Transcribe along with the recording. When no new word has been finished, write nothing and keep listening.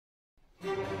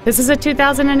This is a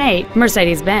 2008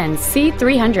 Mercedes-Benz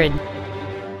C300.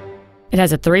 It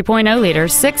has a 3.0-liter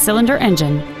six-cylinder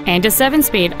engine and a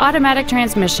 7-speed automatic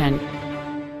transmission.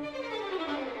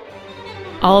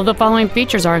 All of the following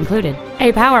features are included: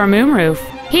 a power moonroof,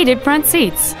 heated front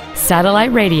seats,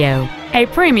 satellite radio, a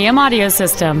premium audio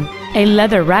system, a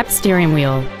leather-wrapped steering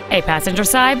wheel, a passenger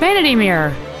side vanity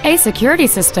mirror, a security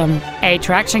system, a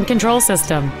traction control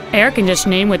system, air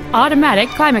conditioning with automatic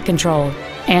climate control,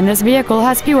 and this vehicle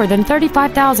has fewer than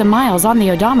 35,000 miles on the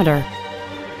odometer.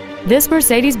 This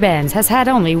Mercedes-Benz has had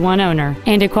only one owner,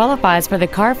 and it qualifies for the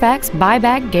Carfax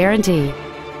buyback guarantee.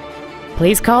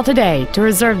 Please call today to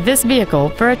reserve this vehicle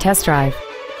for a test drive.